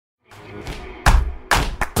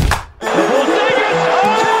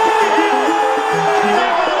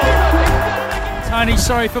Tony.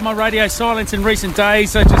 Sorry for my radio silence in recent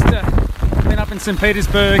days. I just been up in St.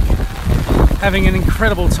 Petersburg having an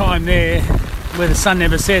incredible time there where the sun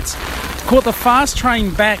never sets. Caught the fast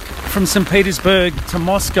train back from St. Petersburg to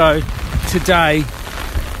Moscow today.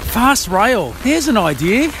 Fast rail. There's an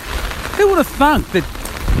idea. Who would have thunk that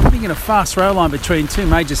putting in a fast rail line between two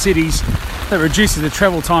major cities that reduces the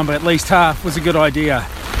travel time by at least half was a good idea.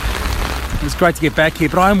 It was great to get back here,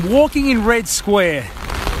 but I'm walking in Red Square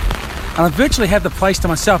and I virtually have the place to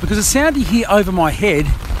myself because the sound you hear over my head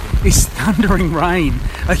is thundering rain.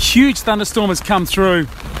 A huge thunderstorm has come through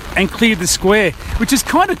and cleared the square, which is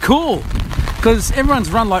kind of cool because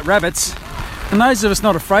everyone's run like rabbits, and those of us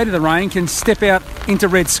not afraid of the rain can step out into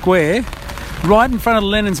Red Square right in front of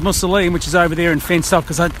Lenin's mausoleum, which is over there and fenced off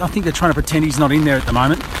because I think they're trying to pretend he's not in there at the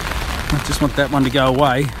moment. I just want that one to go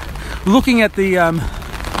away. Looking at the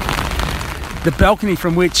balcony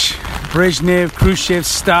from which Brezhnev, Khrushchev,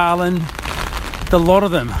 Stalin, the lot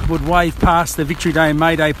of them would wave past the Victory Day and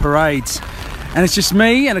May Day parades. And it's just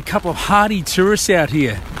me and a couple of hardy tourists out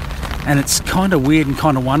here. And it's kind of weird and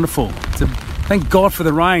kind of wonderful. Thank God for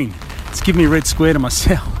the rain. It's given me Red Square to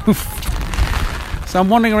myself. So I'm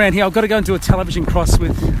wandering around here. I've got to go into a television cross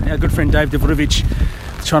with our good friend Dave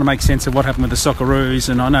Davutovic, trying to make sense of what happened with the Socceroos.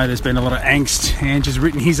 And I know there's been a lot of angst. Andrew's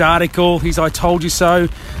written his article, his I Told You So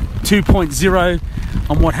 2.0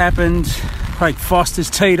 on what happened. Craig Foster's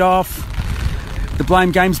teed off. The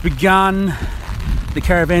blame game's begun. The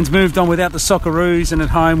caravan's moved on without the Socceroos, and at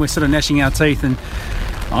home we're sort of gnashing our teeth, and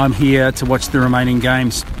I'm here to watch the remaining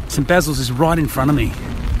games. St Basil's is right in front of me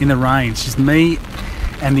in the rain. It's just me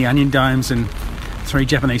and the Onion Domes and 3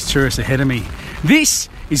 Japanese tourists ahead of me. This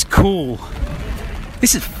is cool.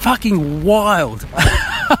 This is fucking wild.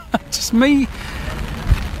 Just me,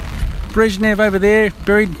 Brezhnev over there,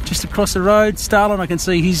 buried just across the road. Stalin, I can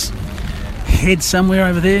see his head somewhere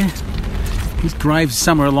over there. His grave's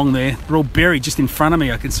somewhere along there. They're all buried just in front of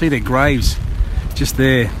me. I can see their graves just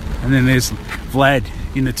there. And then there's Vlad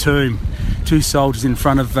in the tomb. 2 soldiers in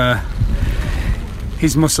front of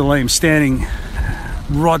his mausoleum, standing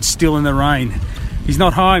rod still in the rain. He's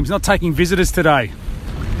not home. He's not taking visitors today.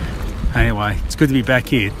 Anyway, it's good to be back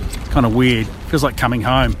here. It's kind of weird. Feels like coming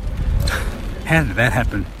home. How did that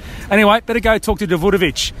happen? Anyway, better go talk to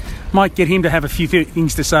Davutovic. Might get him to have a few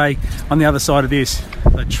things to say on the other side of this.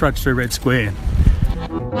 I trudge through Red Square.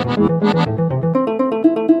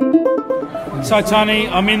 So, Tony,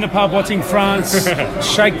 I'm in the pub watching France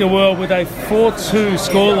shake the world with a 4-2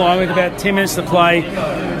 scoreline with about 10 minutes to play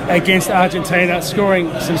against Argentina, scoring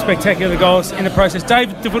some spectacular goals in the process. Dave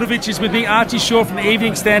Davutovic is with me. Archie Shaw from the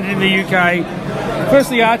Evening Standard in the UK.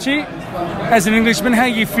 Firstly, Archie, as an Englishman, how are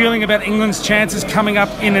you feeling about England's chances coming up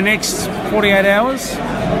in the next 48 hours?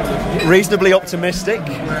 Reasonably optimistic.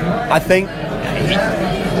 I think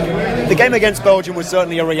the game against Belgium was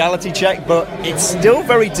certainly a reality check, but it's still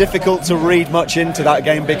very difficult to read much into that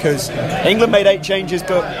game because England made 8 changes,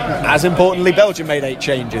 but as importantly, Belgium made 8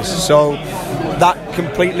 changes. So that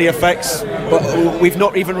completely affects. But we've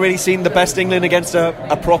not even really seen the best England against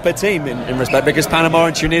a proper team in respect, because Panama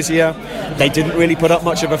and Tunisia, they didn't really put up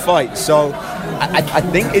much of a fight. So I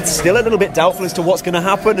think it's still a little bit doubtful as to what's going to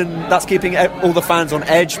happen, and that's keeping all the fans on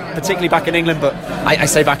edge, particularly back in England. But I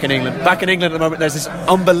say back in England. Back in England at the moment, there's this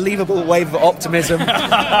unbelievable wave of optimism.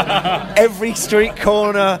 Every street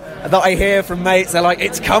corner that I hear from mates, they're like,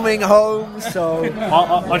 it's coming home. So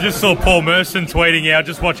I just saw Paul Merson tweeting out,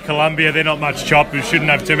 just watch Colombia, they're not much chop, we shouldn't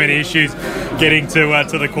have too many issues getting to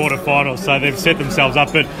the quarterfinals, so they've set themselves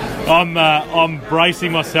up. But I'm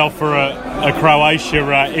bracing myself for a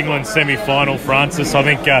Croatia-England semi-final, Francis. I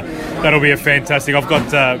think that'll be a fantastic. I've got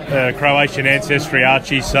Croatian ancestry,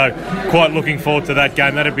 Archie, so quite looking forward to that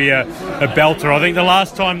game. That'll be a belter. I think the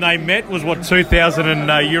last time they met was Euro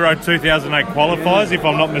 2008 qualifiers, if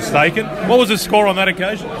I'm not mistaken. What was the score on that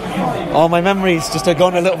occasion? Oh, my memory's just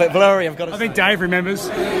gone a little bit blurry. I think Dave remembers.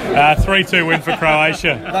 3-2 win for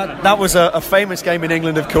Croatia. That was a famous game in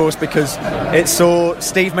England, of course, because it saw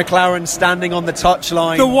Steve McLaren standing on the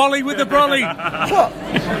touchline. The Wally with the brolly. Well,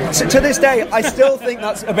 to this day, I still think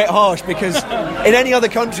that's a bit harsh, because in any other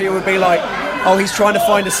country it would be like, oh, he's trying to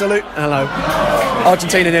find a solution. Hello.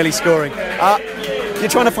 Argentina nearly scoring. You're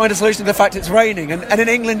trying to find a solution to the fact it's raining, and in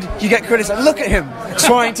England you get criticised. Look at him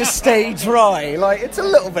trying to stay dry. Like, it's a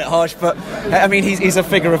little bit harsh, but I mean, he's a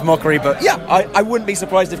figure of mockery. But yeah, I wouldn't be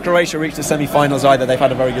surprised if Croatia reached the semi-finals either. They've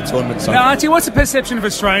had a very good tournament. So. Now, Archie, what's the perception of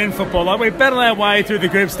Australian football? Like, we battle our way through the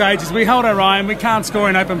group stages. We hold our own. We can't score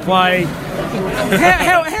in open play.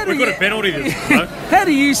 How do We've got a penalty this time. How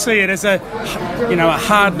do you see it as a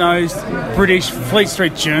hard-nosed British Fleet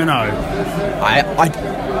Street journo?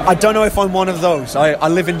 I don't know if I'm one of those. I say, I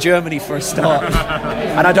live in Germany for a start.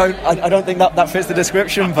 And I don't think that fits the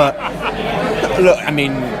description, but look, I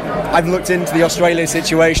mean, I've looked into the Australia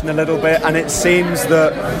situation a little bit, and it seems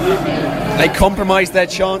that they compromised their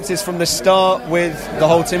chances from the start with the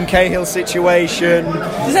whole Tim Cahill situation.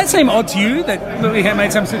 Does that seem odd to you, that we have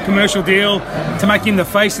made some sort of commercial deal to make him the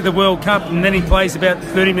face of the World Cup, and then he plays about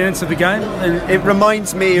 30 minutes of the game? And it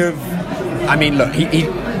reminds me of, I mean, look,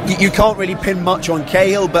 you can't really pin much on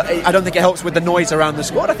Cahill, but I don't think it helps with the noise around the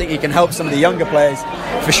squad. I think he can help some of the younger players,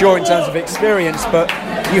 for sure, in terms of experience, but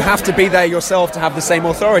you have to be there yourself to have the same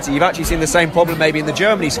authority. You've actually seen the same problem maybe in the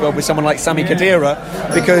Germany squad with someone like Sami Khedira,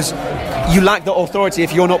 because you lack the authority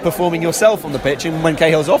if you're not performing yourself on the pitch. And when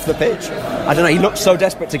Cahill's off the pitch, I don't know, he looks so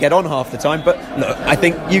desperate to get on half the time. But look, I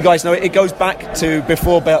think you guys know it goes back to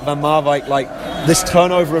before Bert van Marwijk, like this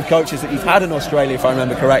turnover of coaches that you've had in Australia, if I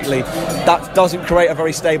remember correctly, that doesn't create a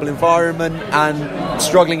very stable environment, and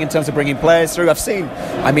struggling in terms of bringing players through. I've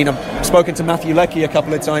spoken to Matthew Leckie a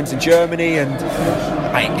couple of times in Germany, and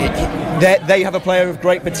they have a player of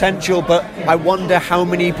great potential, but I wonder how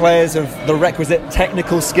many players of the requisite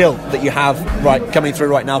technical skill that you have coming through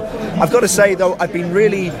right now. I've got to say, though, I've been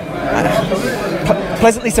really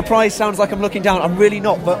pleasantly surprised. Sounds like I'm looking down. I'm really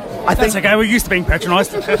not, but I think... That's okay, we're used to being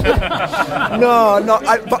patronised. But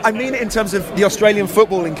I mean it in terms of the Australian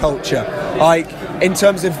footballing culture. Like, in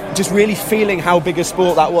terms of just really feeling how big a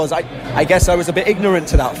sport that was. I guess I was a bit ignorant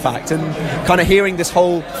to that fact, and kind of hearing this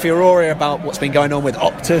whole furore about what's been going on with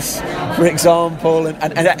Optus, for example, and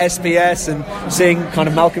SBS, and seeing kind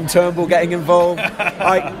of Malcolm Turnbull getting involved.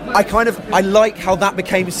 I like how that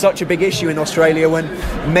became such a big issue in Australia, when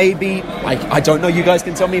maybe, I don't know, you guys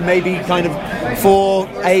can tell me, maybe kind of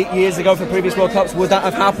 4-8 years ago for previous World Cups, would that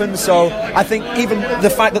have happened? So I think even the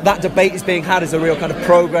fact that debate is being had is a real kind of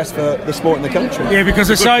progress for the sport in the country. Yeah, because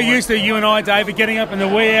we're so used to, you and I, David, getting up in the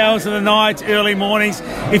wee hours of the night, early mornings.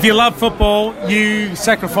 If you love football, you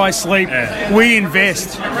sacrifice sleep. Yeah. We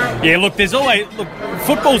invest. Yeah, look,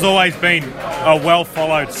 football's always been a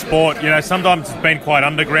well-followed sport. You know, sometimes it's been quite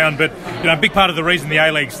underground, but, you know, a big part of the reason the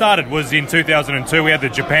A-League started was in 2002. We had the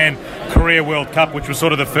Japan Korea World Cup, which was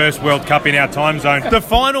sort of the first World Cup in our time zone. The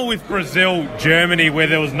final with Brazil, Germany, where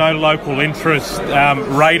there was no local interest,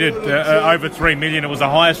 rated over 3 million. It was the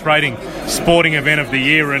highest rating sporting event of the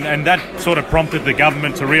year, and that sort of prompted the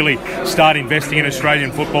government to really start investing in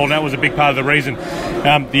Australian football, and that was a big part of the reason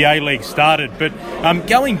the A-League started. But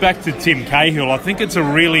going back to Tim Cahill, I think it's a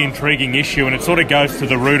really intriguing issue, and it sort of goes to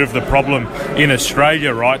the root of the problem in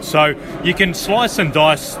Australia, right? So you can slice and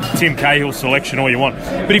dice Tim Cahill's selection all you want,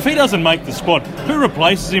 but if he doesn't make the squad, who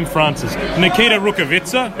replaces him, Francis? Nikita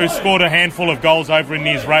Rukavica, who scored a handful of goals over in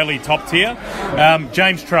the Israeli top tier.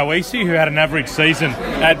 James Troisi, who had an average season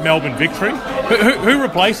at Melbourne Victory. Who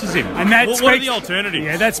replaces him? And that what are the alternatives?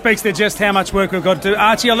 Yeah, that speaks to just how much work we've got to do.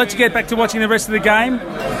 Archie, I'll let you get back to watching the rest of the game.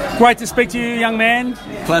 Great to speak to you, young man.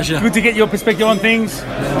 Pleasure. Good to get your perspective on things.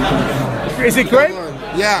 Is it Greg?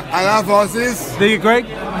 Yeah, I love Aussies. Do you, Greg?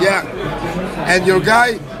 Yeah. And your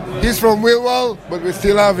guy, he's from Millwall, but we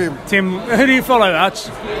still love him. Tim, who do you follow, Arch?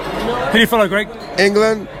 Who do you follow, Greg?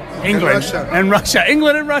 England and Russia.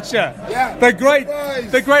 England and Russia. Yeah. The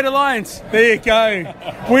great alliance. There you go.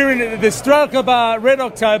 We're in the Strelka Red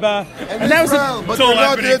October. And that was but we're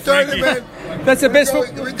not in the tournament. That's the best.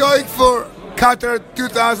 We're going for Qatar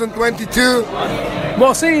 2022.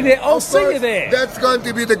 Well, see you there. I'll see you there. That's going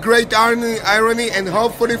to be the great irony, and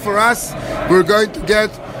hopefully for us, we're going to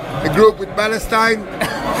get a group with Palestine.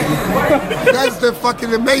 That's the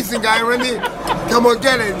fucking amazing irony. Come on,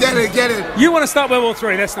 get it. You want to start World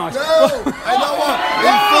War III? That's nice. No, I don't want.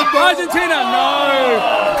 In football. Argentina,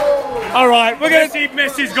 no. All right, we're going to see.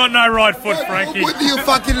 Messi's got no right foot, Frankie. Would you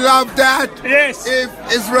fucking love that? Yes. If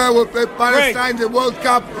Israel will play Palestine in the World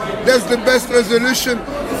Cup, that's the best resolution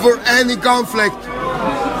for any conflict.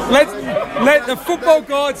 Let the football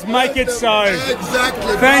gods make it so.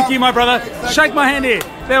 Exactly. Thank you, my brother. Exactly. Shake my hand here.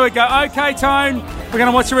 There we go. Okay, Tone. We're going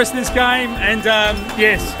to watch the rest of this game, and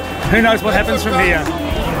yes, who knows what happens from here.